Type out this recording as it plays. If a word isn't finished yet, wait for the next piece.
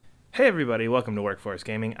Hey everybody, welcome to Workforce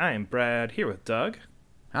Gaming. I am Brad, here with Doug.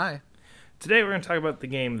 Hi. Today we're going to talk about the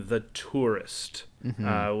game The Tourist,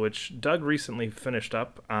 which Doug recently finished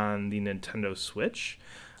up on the Nintendo Switch.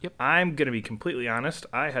 Yep. I'm going to be completely honest,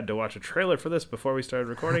 I had to watch a trailer for this before we started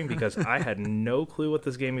recording because I had no clue what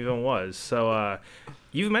this game even was. So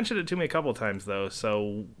you've mentioned it to me a couple times though,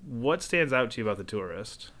 so what stands out to you about The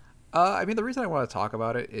Tourist? The reason I want to talk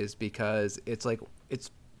about it is because it's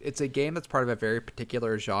a game that's part of a very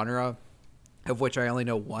particular genre, of which I only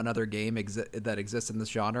know one other game that exists in this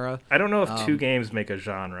genre. I don't know if two games make a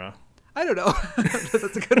genre. I don't know.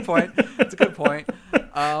 That's a good point. That's a good point.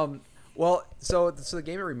 So the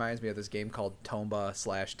game, it reminds me of this game called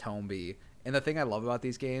Tomba/Tombi. And the thing I love about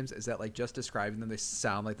these games is that, like, just describing them, they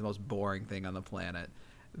sound like the most boring thing on the planet.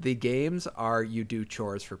 The games are you do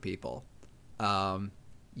chores for people.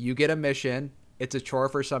 You get a mission. It's a chore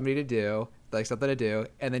for somebody to do, like something to do,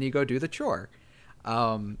 and then you go do the chore.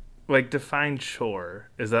 Like, define chore.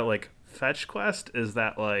 Is that like fetch quest? Is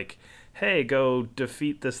that like, hey, go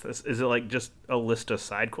defeat this? Is it like just a list of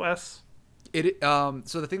side quests? So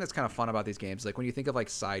the thing that's kind of fun about these games, like when you think of like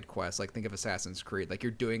side quests, like think of Assassin's Creed, like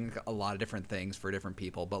you're doing a lot of different things for different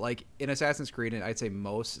people. But like in Assassin's Creed, and I'd say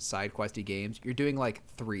most side questy games, you're doing like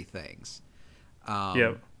three things.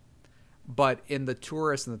 Yep. But in The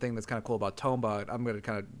Tourist, and the thing that's kind of cool about Tomba, I'm going to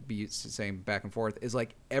kind of be saying back and forth, is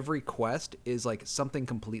like every quest is like something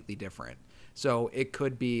completely different. So it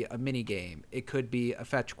could be a mini game. It could be a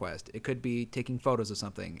fetch quest. It could be taking photos of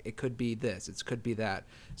something. It could be this. It could be that.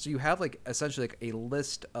 So you have like essentially like a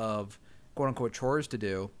list of quote unquote chores to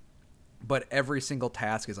do, but every single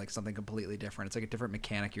task is like something completely different. It's like a different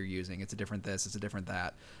mechanic you're using. It's a different this. It's a different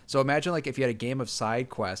that. So imagine like if you had a game of side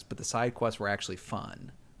quests, but the side quests were actually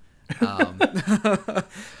fun.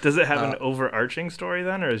 Does it have an overarching story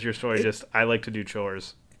then, or is your story just I like to do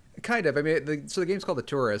chores? Kind of. I mean, so the game's called The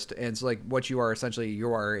Tourist, and so like what you are essentially,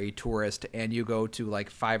 you are a tourist, and you go to like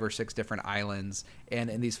 5 or 6 different islands, and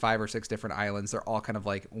in these 5 or 6 different islands, they're all kind of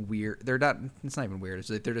like weird. They're not. It's not even weird. It's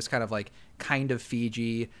like they're just kind of like kind of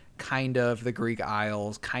Fiji, kind of the Greek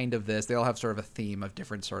Isles, kind of this. They all have sort of a theme of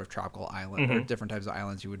different sort of tropical islands or different types of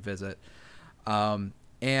islands you would visit.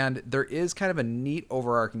 And there is kind of a neat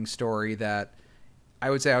overarching story that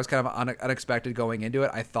I would say I was kind of unexpected going into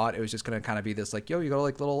it. I thought it was just going to kind of be this like, yo, you go to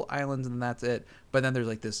like little islands and that's it. But then there's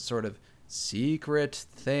like this sort of secret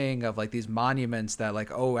thing of like these monuments that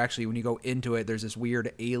like, oh, actually when you go into it, there's this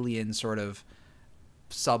weird alien sort of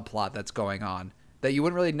subplot that's going on that you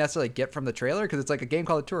wouldn't really necessarily get from the trailer because it's like a game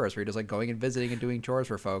called The Tourist where you're just like going and visiting and doing chores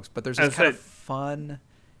for folks. But there's this kind of fun.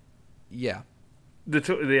 Yeah. The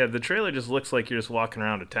trailer just looks like you're just walking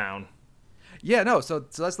around a town. Yeah, no, so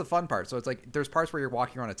that's the fun part. So it's like there's parts where you're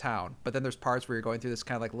walking around a town, but then there's parts where you're going through this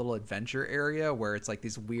kind of like little adventure area where it's like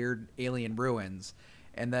these weird alien ruins.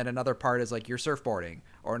 And then another part is like you're surfboarding,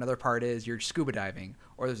 or another part is you're scuba diving,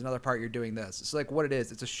 or there's another part you're doing this. So like what it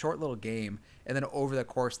is, it's a short little game, and then over the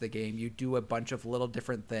course of the game, you do a bunch of little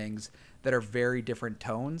different things that are very different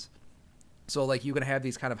tones. So, like, you can have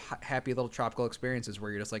these kind of happy little tropical experiences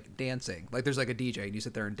where you're just, like, dancing. Like, there's, like, a DJ, and you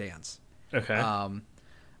sit there and dance. Okay.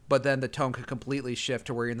 But then the tone could completely shift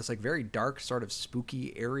to where you're in this, like, very dark, sort of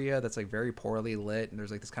spooky area that's, like, very poorly lit, and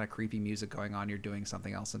there's, like, this kind of creepy music going on. You're doing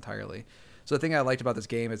something else entirely. So the thing I liked about this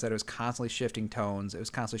game is that it was constantly shifting tones. It was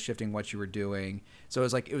constantly shifting what you were doing. So it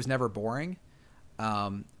was, like, it was never boring.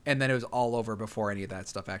 And then it was all over before any of that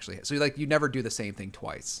stuff actually hit. So, like, you never do the same thing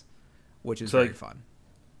twice, which is very fun.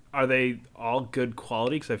 Are they all good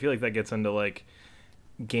quality? Because I feel like that gets into like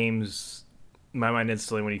games. My mind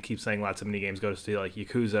instantly, when you keep saying lots of mini games, goes to like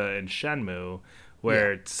Yakuza and Shenmue,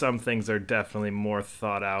 where some things are definitely more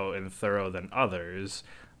thought out and thorough than others.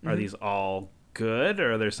 Are these all good,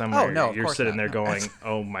 or are there some where you're sitting there going,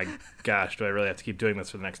 "Oh my gosh, do I really have to keep doing this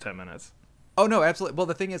for the next 10 minutes?" Oh no, absolutely. Well,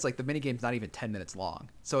 the thing is, like, the minigame's not even 10 minutes long,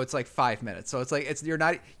 so it's like 5 minutes. So it's like you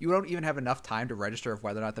don't even have enough time to register of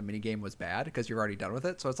whether or not the minigame was bad because you're already done with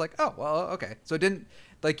it. So it's like, oh well, okay. So it didn't,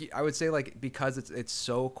 like, I would say, like, because it's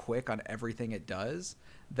so quick on everything it does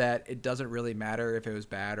that it doesn't really matter if it was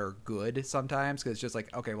bad or good sometimes because it's just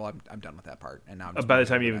like, okay, well, I'm done with that part, and now I'm just by the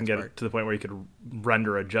time you even get to the point where you could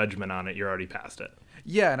render a judgment on it, you're already past it.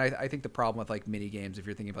 Yeah, and I think the problem with like mini games, if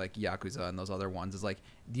you're thinking of like Yakuza and those other ones, is like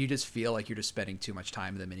you just feel like you're just spending too much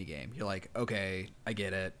time in the mini game. You're like, okay, I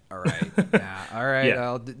get it. All right, all right.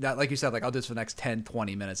 Yeah. Like you said, like I'll do this for the next 10,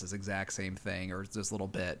 20 minutes, this exact same thing or this little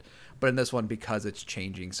bit. But in this one, because it's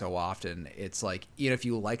changing so often, it's like, even if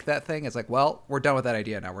you like that thing, it's like, well, we're done with that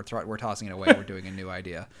idea now. We're tossing it away. We're doing a new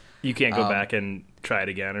idea. You can't go back and try it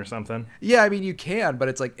again or something? Yeah, I mean, you can, but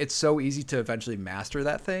it's like it's so easy to eventually master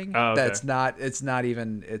that thing. Oh, okay. It's not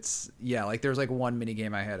even like there's like one mini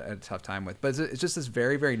game I had a tough time with, but it's just this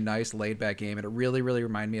very, very nice laid back game, and it really, really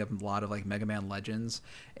reminded me of a lot of like Mega Man Legends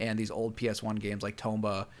and these old PS1 games like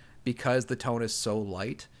Tomba, because the tone is so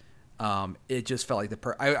light. It just felt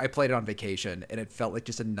like I played it on vacation, and it felt like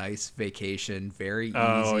just a nice vacation, very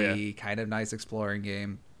easy, kind of nice exploring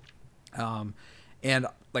game. And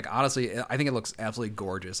like honestly, I think it looks absolutely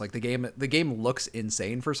gorgeous. Like the game looks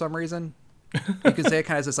insane for some reason. You could say it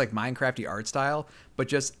kind of has this like Minecrafty art style, but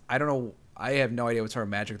just I don't know. I have no idea what sort of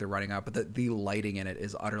magic they're running out, but the lighting in it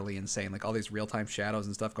is utterly insane. Like all these real time shadows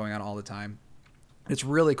and stuff going on all the time. It's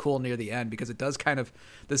really cool near the end because it does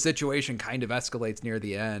the situation kind of escalates near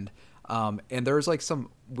the end. And there's like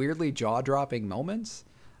some weirdly jaw dropping moments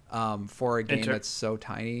for a game that's so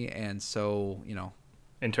tiny and so,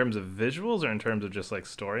 In terms of visuals, or in terms of just like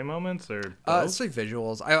story moments, or it's like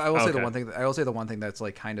visuals. I will say the one thing that's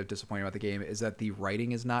like kind of disappointing about the game is that the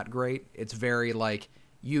writing is not great. It's very like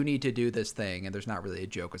you need to do this thing, and there's not really a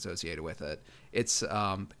joke associated with it. It's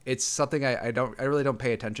something I really don't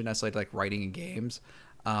pay attention necessarily to like writing in games.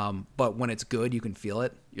 But when it's good, you can feel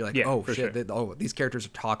it. You're like, oh shit, sure. These characters are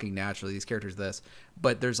talking naturally. These characters this,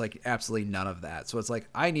 but there's like absolutely none of that. So it's like,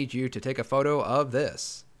 I need you to take a photo of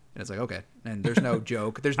this. And it's like, okay. And there's no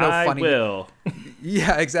joke. There's no funny. I will.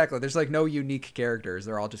 Yeah, exactly. There's like no unique characters.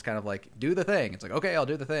 They're all just kind of like, do the thing. It's like, okay, I'll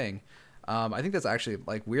do the thing. I think that's actually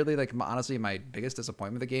like weirdly, like honestly, my biggest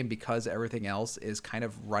disappointment with the game, because everything else is kind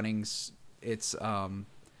of running. It's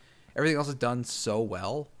everything else is done so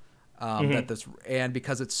well. And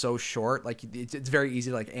because it's so short, like it's very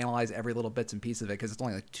easy to like analyze every little bits and piece of it, because it's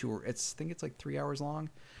only like I think it's like 3 hours long.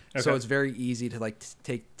 Okay. So it's very easy to like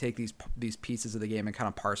take these pieces of the game and kind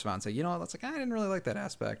of parse them out and say, that's like, I didn't really like that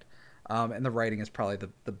aspect. And the writing is probably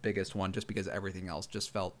the biggest one, just because everything else just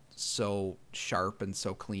felt so sharp and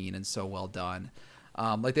so clean and so well done.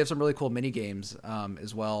 Like they have some really cool mini games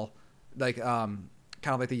as well, like kind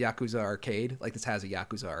of like the Yakuza arcade. Like this has a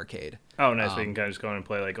Yakuza arcade. Oh, nice. So you can kind of just go in and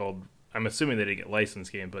play like old. I'm assuming they didn't get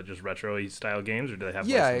licensed games, but just retro style games, or do they have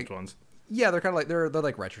licensed ones? Yeah, they're kind of like they're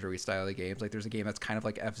like retro style games. Like there's a game that's kind of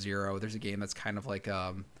like F-Zero. There's a game that's kind of like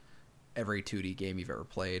every 2D game you've ever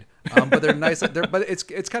played. But they're nice. But it's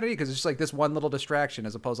kind of neat because it's just like this one little distraction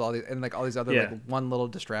as opposed to all these other like one little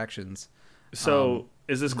distractions. So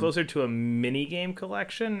is this closer to a mini game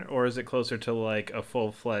collection, or is it closer to like a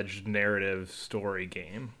full-fledged narrative story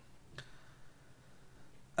game?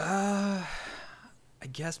 I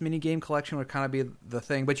guess mini game collection would kind of be the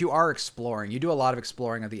thing, but you are exploring. You do a lot of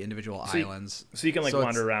exploring of the individual islands. So you can like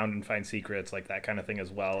wander around and find secrets, like that kind of thing as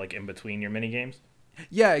well, like in between your mini games.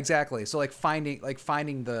 Yeah, exactly. So like finding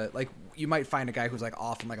the like you might find a guy who's like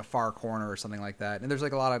off in like a far corner or something like that, and there's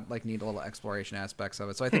like a lot of like neat little exploration aspects of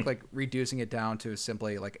it. So I think like reducing it down to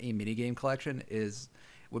simply like a mini game collection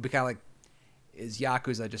would be kind of like, is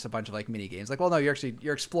Yakuza just a bunch of like mini games? Like, well, no, you're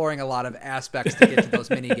exploring a lot of aspects to get to those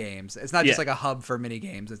mini games. It's not just like a hub for mini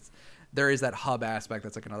games. There is that hub aspect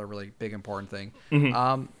that's like another really big important thing.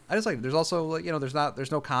 Mm-hmm. I just like there's also like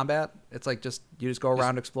there's no combat. It's like you just go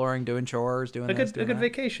around exploring, doing chores, doing a good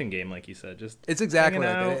vacation game, like you said. It's exactly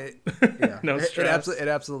like it. No stress. It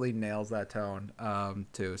absolutely nails that tone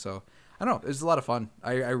too. So I don't know. It was a lot of fun.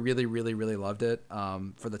 I really, really, really loved it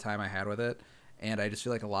for the time I had with it. And I just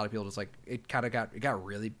feel like a lot of people just like it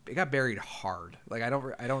got buried hard. Like I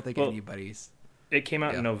don't think anybody's. It came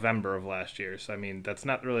out in November of last year, so I mean that's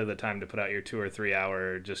not really the time to put out your 2 or 3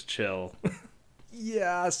 hour just chill.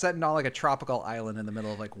 Yeah, setting on like a tropical island in the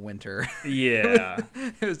middle of like winter. Yeah,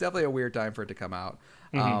 it was definitely a weird time for it to come out.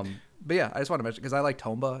 Mm-hmm. But yeah, I just want to mention because I like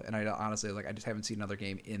Tomba, and I honestly I just haven't seen another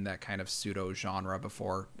game in that kind of pseudo genre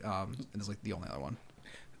before. And it's like the only other one.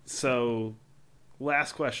 So,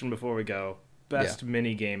 last question before we go. Best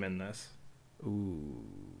mini game in this. Ooh.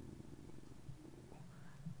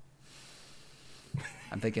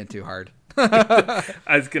 I'm thinking too hard. I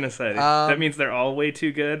was going to say, that means they're all way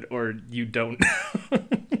too good, or you don't know?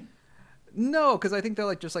 No, because I think they're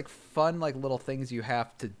like just like fun like little things you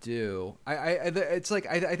have to do. It's like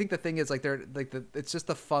I think the thing is like they're like it's just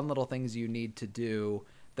the fun little things you need to do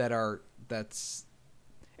that's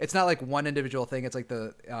it's not like one individual thing. It's like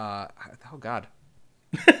oh god.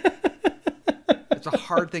 It's a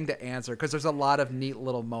hard thing to answer because there's a lot of neat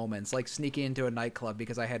little moments, like sneaking into a nightclub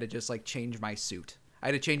because I had to just like change my suit. I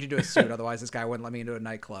had to change into a suit, otherwise this guy wouldn't let me into a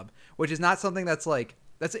nightclub, which is not something that's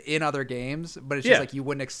in other games, but it's just like you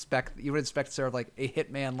wouldn't expect sort of like a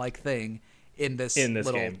Hitman like thing in this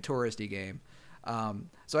little game. Touristy game.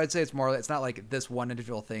 So I'd say it's not like this one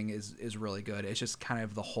individual thing is really good. It's just kind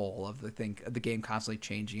of the whole of the game constantly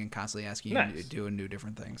changing and constantly asking you to do new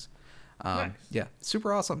different things. Nice. Yeah,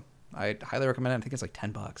 super awesome. I highly recommend it. I think it's like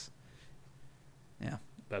 $10. Yeah.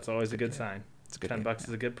 That's always a good sign. It's a good $10 game, is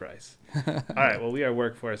a good price. All right. Well, we are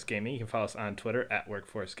Workforce Gaming. You can follow us on Twitter at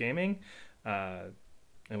Workforce Gaming. And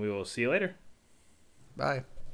we will see you later. Bye.